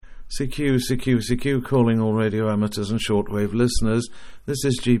CQ, calling all radio amateurs and shortwave listeners. This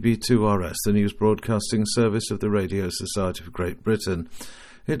is GB2RS, the news broadcasting service of the Radio Society of Great Britain.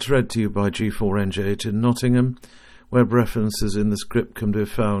 It's read to you by G4NJ8 in Nottingham. Web references in the script can be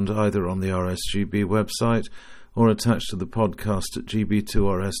found either on the RSGB website or attached to the podcast at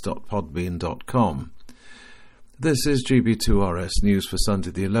gb2rs.podbean.com. This is GB2RS News for Sunday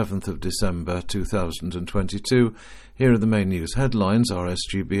the 11th of December 2022. Here are the main news headlines: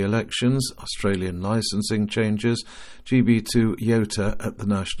 RSGB elections, Australian licensing changes, GB2 YOTA at the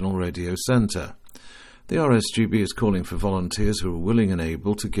National Radio Centre. The RSGB is calling for volunteers who are willing and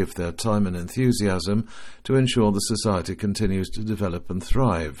able to give their time and enthusiasm to ensure the society continues to develop and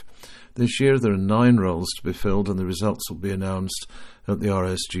thrive. This year there are 9 roles to be filled and the results will be announced at the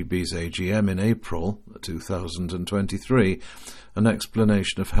RSGB's AGM in April 2023. An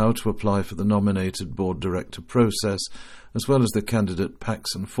explanation of how to apply for the nominated board director process, as well as the candidate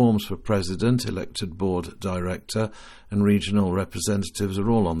packs and forms for president, elected board director and regional representatives are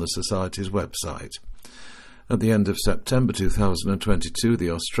all on the Society's website. At the end of September 2022,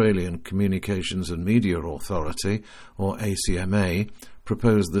 the Australian Communications and Media Authority, or ACMA,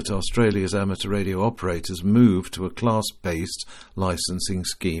 proposed that Australia's amateur radio operators move to a class-based licensing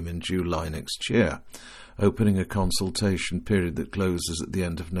scheme in July next year, opening a consultation period that closes at the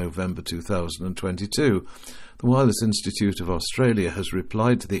end of November 2022. The Wireless Institute of Australia has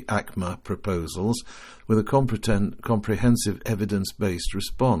replied to the ACMA proposals with a comprehensive evidence-based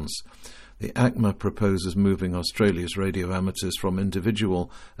response. The ACMA proposes moving Australia's radio amateurs from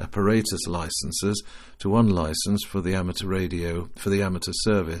individual apparatus licences to one licence for the amateur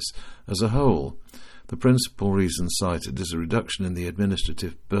service as a whole. The principal reason cited is a reduction in the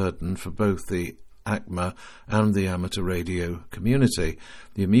administrative burden for both the ACMA and the amateur radio community.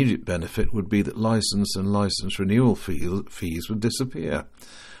 The immediate benefit would be that licence and licence renewal fees would disappear.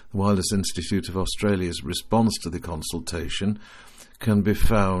 The Wireless Institute of Australia's response to the consultation can be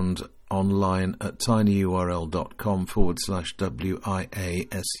found online at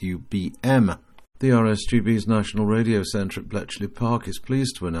tinyurl.com/WIASUBM. The RSGB's National Radio Centre at Bletchley Park is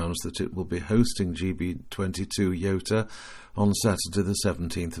pleased to announce that it will be hosting GB22 YOTA on Saturday the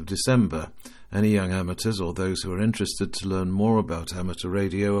 17th of December. Any young amateurs or those who are interested to learn more about amateur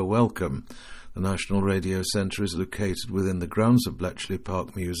radio are welcome. The National Radio Centre is located within the grounds of Bletchley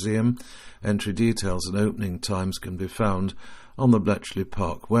Park Museum. Entry details and opening times can be found on the Bletchley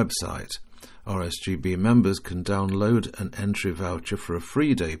Park website. RSGB members can download an entry voucher for a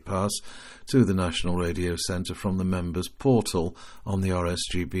free day pass to the National Radio Centre from the members' portal on the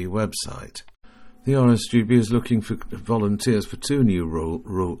RSGB website. The RSGB is looking for volunteers for 2 new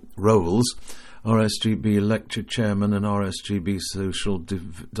roles: RSGB Lecture Chairman and RSGB Social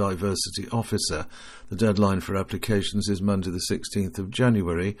Diversity Officer. The deadline for applications is Monday the 16th of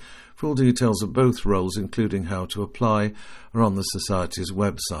January. Full details of both roles, including how to apply, are on the Society's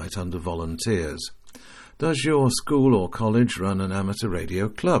website under Volunteers. Does your school or college run an amateur radio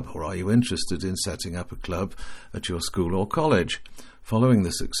club, or are you interested in setting up a club at your school or college? Following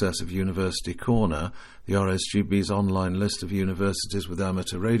the success of University Corner, the RSGB's online list of universities with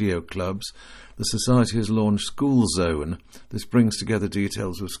amateur radio clubs, the Society has launched School Zone. This brings together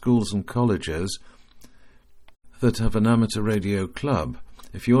details of schools and colleges that have an amateur radio club.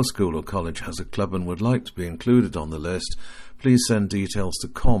 If your school or college has a club and would like to be included on the list, please send details to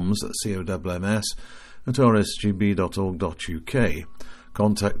comms at rsgb.org.uk.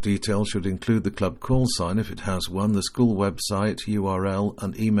 Contact details should include the club call sign if it has one, the school website, URL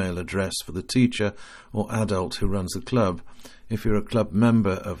and email address for the teacher or adult who runs the club. If you're a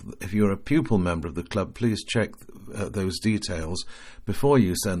pupil member of the club, please check those details before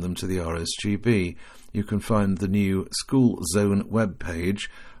you send them to the RSGB. You can find the new School Zone webpage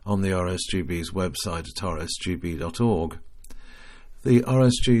on the RSGB's website at rsgb.org. The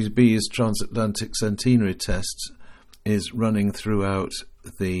RSGB's Transatlantic Centenary Test is running throughout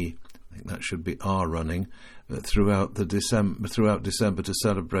December to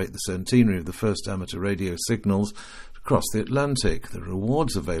celebrate the centenary of the first amateur radio signals across the Atlantic. There are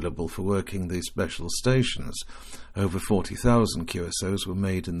rewards available for working these special stations. Over 40,000 QSOs were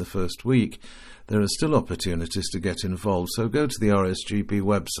made in the first week. There are still opportunities to get involved, so go to the RSGB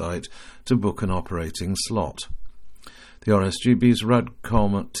website to book an operating slot. The RSGB's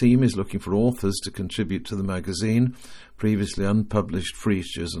RADCOM team is looking for authors to contribute to the magazine. Previously unpublished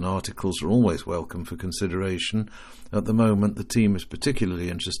features and articles are always welcome for consideration. At the moment, the team is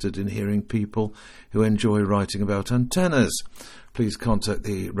particularly interested in hearing people who enjoy writing about antennas. Please contact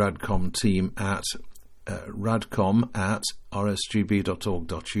the RADCOM team at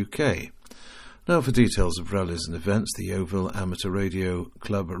radcom@rsgb.org.uk. Now for details of rallies and events, the Yeovil Amateur Radio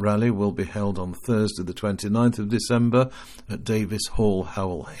Club Rally will be held on Thursday the 29th of December at Davis Hall,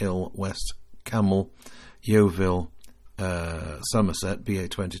 Howell Hill, West Camel, Yeovil, Somerset,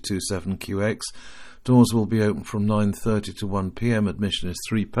 BA227QX. Doors will be open from 9:30 to 1 p.m. Admission is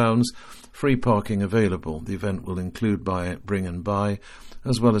 £3. Free parking available. The event will include bring and buy,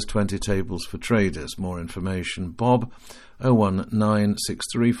 as well as 20 tables for traders. More information, Bob,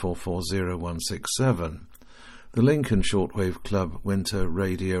 01963440167. The Lincoln Shortwave Club Winter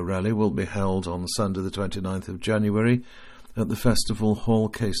Radio Rally will be held on Sunday the 29th of January at the Festival Hall,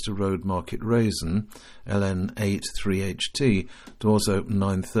 Caister Road, Market Raisin, LN83HT. Doors open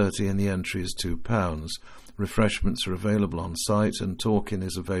 9:30 and the entry is £2. Refreshments are available on site and talk-in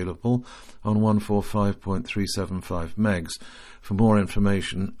is available on 145.375 megs. For more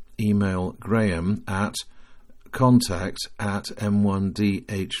information, email Graham at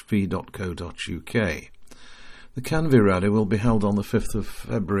contact@m1dhv.co.uk. The Canvey Rally will be held on the 5th of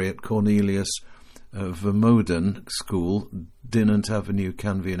February at Cornelius Vermoden School, Dinant Avenue,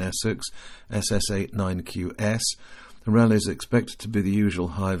 Canvey in Essex, SS89QS. The rally is expected to be the usual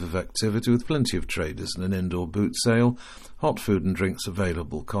hive of activity with plenty of traders and an indoor boot sale. Hot food and drinks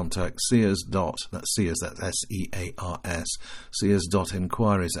available. Contact Sears. That's S-E-A-R-S,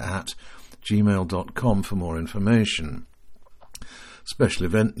 Sears.inquiries@gmail.com for more information. Special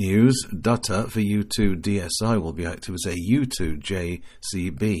event news. Dutta for U2 DSI will be active as a U2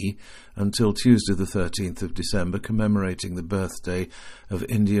 JCB until Tuesday the 13th of December, commemorating the birthday of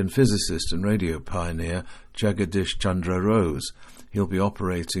Indian physicist and radio pioneer Jagadish Chandra Bose. He'll be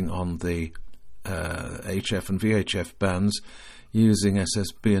operating on the HF and VHF bands using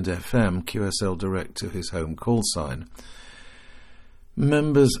SSB and FM, QSL direct to his home call sign.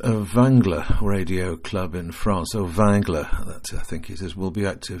 Members of Vangler Radio Club in France, Vangler, that I think it is, will be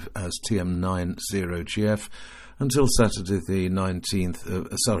active as TM90GF until Saturday the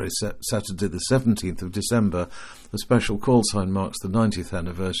 17th of December. The special call sign marks the 90th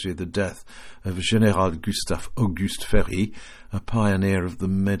anniversary of the death of Général Gustave Auguste Ferry, a pioneer of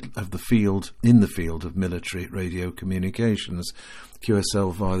the field of military radio communications.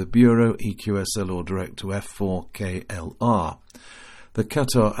 QSL via the Bureau, EQSL or direct to F4KLR. The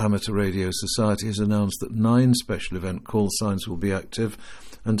Qatar Amateur Radio Society has announced that 9 special event call signs will be active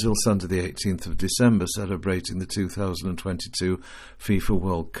until Sunday the 18th of December, celebrating the 2022 FIFA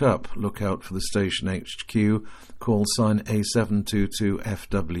World Cup. Look out for the station HQ call sign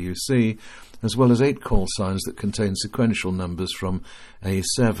A722FWC, as well as 8 call signs that contain sequential numbers from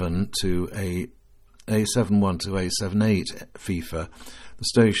A7 to A71 to A78 FIFA. The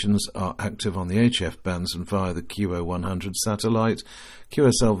stations are active on the HF bands and via the QO100 satellite,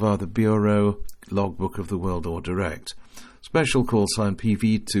 QSL via the Bureau, Logbook of the World or direct. Special call sign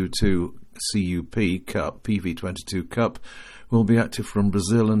PV22 CUP Cup, PV22 Cup, will be active from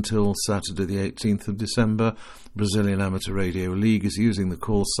Brazil until Saturday the 18th of December. Brazilian Amateur Radio League is using the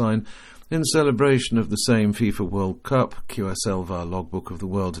call sign in celebration of the same FIFA World Cup, QSL via Logbook of the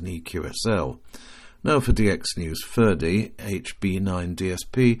World and EQSL. Now for DX News. Ferdi,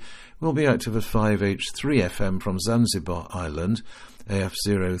 HB9DSP, will be active at 5H3FM from Zanzibar Island,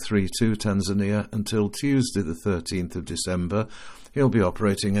 AF032 Tanzania, until Tuesday the 13th of December. He'll be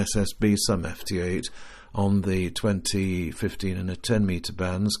operating SSB Sum FT8 on the 20, 15 and a 10 metre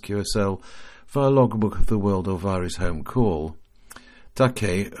bands, QSL, via Logbook of the World or via his home call.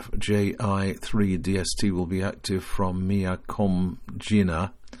 Take JI3DST will be active from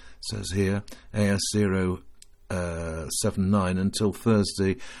Miakomjina, says here, AS079 until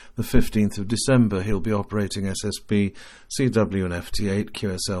Thursday the 15th of December. He'll be operating SSB, CW and FT8,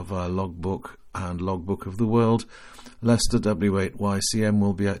 QSL via Logbook and Logbook of the World. Leicester W8YCM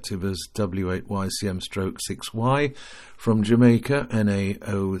will be active as W8YCM/6Y from Jamaica,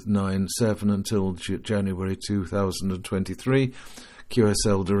 NA097 until January 2023,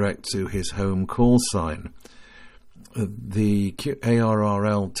 QSL direct to his home call sign. The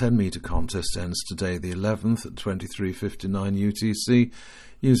ARRL 10 metre contest ends today the 11th at 23:59 UTC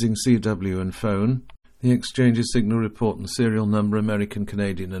using CW and phone. The exchange's signal report and serial number, American,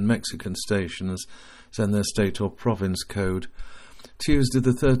 Canadian and Mexican stations send their state or province code. Tuesday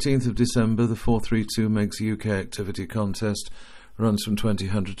the 13th of December, the 432 Megs UK activity contest runs from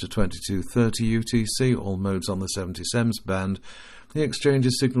 2000 to 22:30 UTC, all modes on the 70 SEMS band. The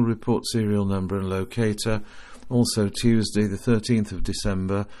exchange's signal report, serial number and locator. Also Tuesday the 13th of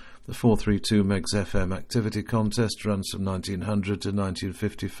December, the 432 Megs FM activity contest runs from 1900 to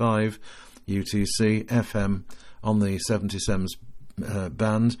 1955 UTC, FM on the 70 SEMS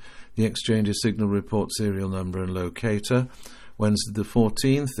band. The exchange's signal report, serial number and locator. Wednesday the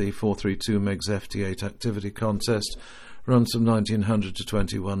 14th, the 432 MHz FT8 activity contest runs from 1900 to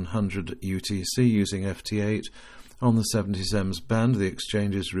 2100 UTC using FT8 on the 70 SEMS band, the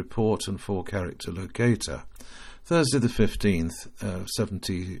exchange's report and 4-character locator. Thursday the 15th,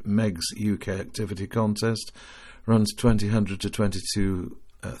 70 MHz UK activity contest runs 2000 to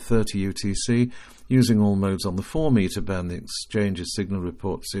 2230 UTC using all modes on the 4-metre band, the exchange's signal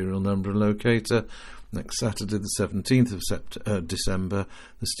report, serial number and locator. Next Saturday the 17th of December,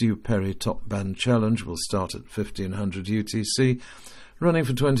 the Stu Perry Top Band Challenge will start at 1500 UTC, running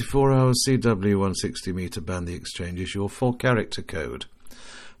for 24 hours. CW 160 metre band, the exchange is your 4-character code.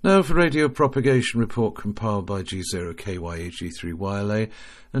 Now for radio propagation report compiled by G0KYA, G3YLA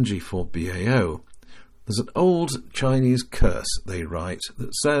and G4BAO. There's an old Chinese curse, they write,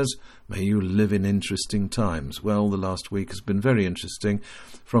 that says, "May you live in interesting times." Well, the last week has been very interesting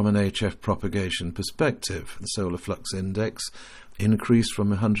from an HF propagation perspective. The solar flux index increased from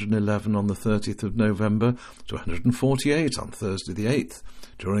 111 on the 30th of November to 148 on Thursday the 8th.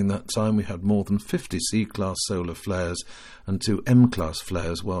 During that time we had more than 50 C-class solar flares and 2 M-class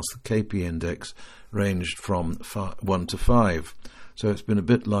flares, whilst the KP index ranged from 1 to 5. So it's been a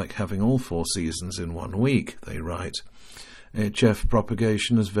bit like having all 4 seasons in 1 week, they write. HF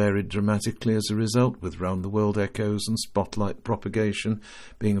propagation has varied dramatically as a result, with round-the-world echoes and spotlight propagation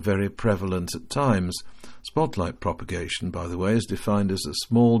being very prevalent at times. Spotlight propagation, by the way, is defined as a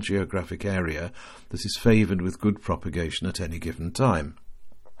small geographic area that is favoured with good propagation at any given time.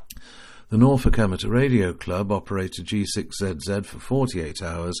 The Norfolk Amateur Radio Club operated G6ZZ for 48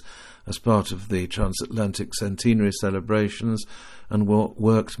 hours as part of the Transatlantic Centenary celebrations and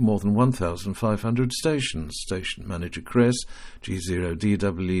worked more than 1,500 stations. Station manager Chris,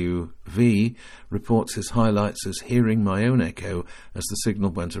 G0DWV, reports his highlights as hearing my own echo as the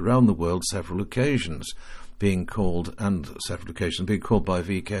signal went around the world several occasions, being called by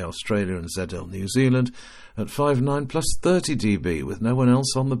VK Australia and ZL New Zealand at 5.9 plus 30 dB with no one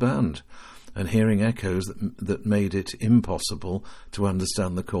else on the band, and hearing echoes that made it impossible to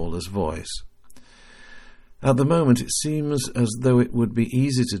understand the caller's voice. At the moment, it seems as though it would be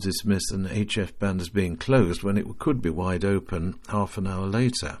easy to dismiss an HF band as being closed when it could be wide open half an hour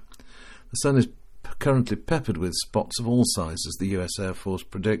later. The sun is currently peppered with spots of all sizes. The US Air Force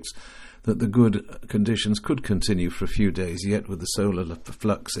predicts that the good conditions could continue for a few days yet, with the solar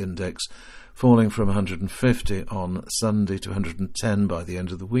flux index falling from 150 on Sunday to 110 by the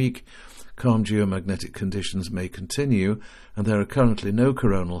end of the week. Calm geomagnetic conditions may continue, and there are currently no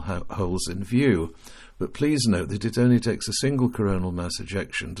coronal holes in view. But please note that it only takes a single coronal mass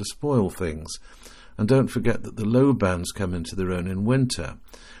ejection to spoil things. And don't forget that the low bands come into their own in winter.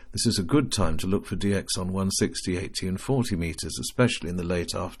 This is a good time to look for DX on 160, 80 and 40 metres, especially in the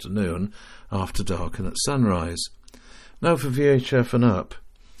late afternoon, after dark and at sunrise. Now for VHF and up.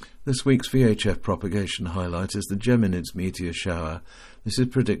 This week's VHF propagation highlight is the Geminids meteor shower. This is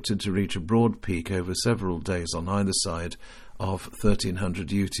predicted to reach a broad peak over several days on either side of 1300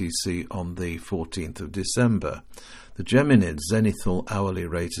 UTC on the 14th of December. The Geminids zenithal hourly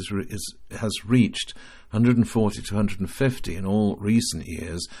rate has reached 140 to 150 in all recent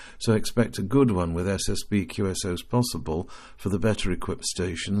years, so expect a good one with SSB QSOs possible for the better equipped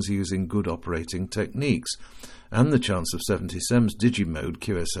stations using good operating techniques, and the chance of 70 SEMS Digimode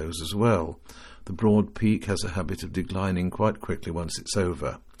QSOs as well. The broad peak has a habit of declining quite quickly once it's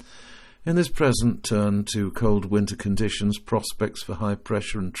over. In this present turn to cold winter conditions, prospects for high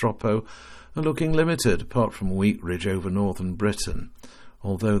pressure and tropo are looking limited, apart from Wheat Ridge over northern Britain,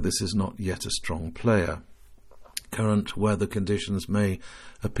 although this is not yet a strong player. Current weather conditions may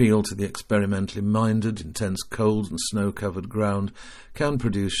appeal to the experimentally minded. Intense cold and snow-covered ground can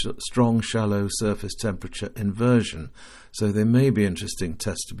produce strong, shallow surface temperature inversion, so there may be interesting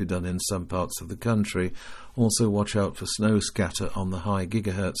tests to be done in some parts of the country. Also watch out for snow scatter on the high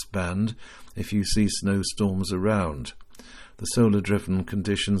gigahertz band if you see snowstorms around. The solar-driven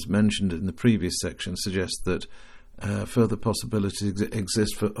conditions mentioned in the previous section suggest that further possibilities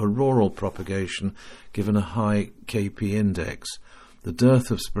exist for auroral propagation given a high KP index. The dearth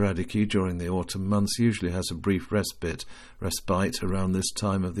of sporadicity during the autumn months usually has a brief respite around this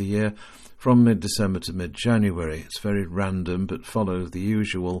time of the year from mid-December to mid-January. It's very random but follows the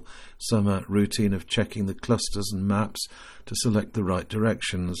usual summer routine of checking the clusters and maps to select the right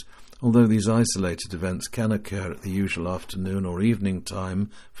directions. Although these isolated events can occur at the usual afternoon or evening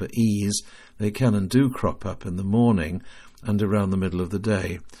time for ease, they can and do crop up in the morning, and around the middle of the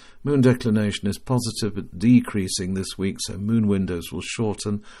day. Moon declination is positive but decreasing this week, so moon windows will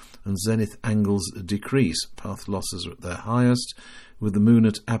shorten and zenith angles decrease. Path losses are at their highest, with the moon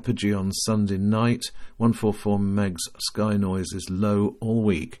at apogee on Sunday night. 144 megs sky noise is low all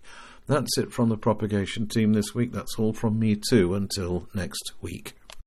week. That's it from the propagation team this week. That's all from me too until next week.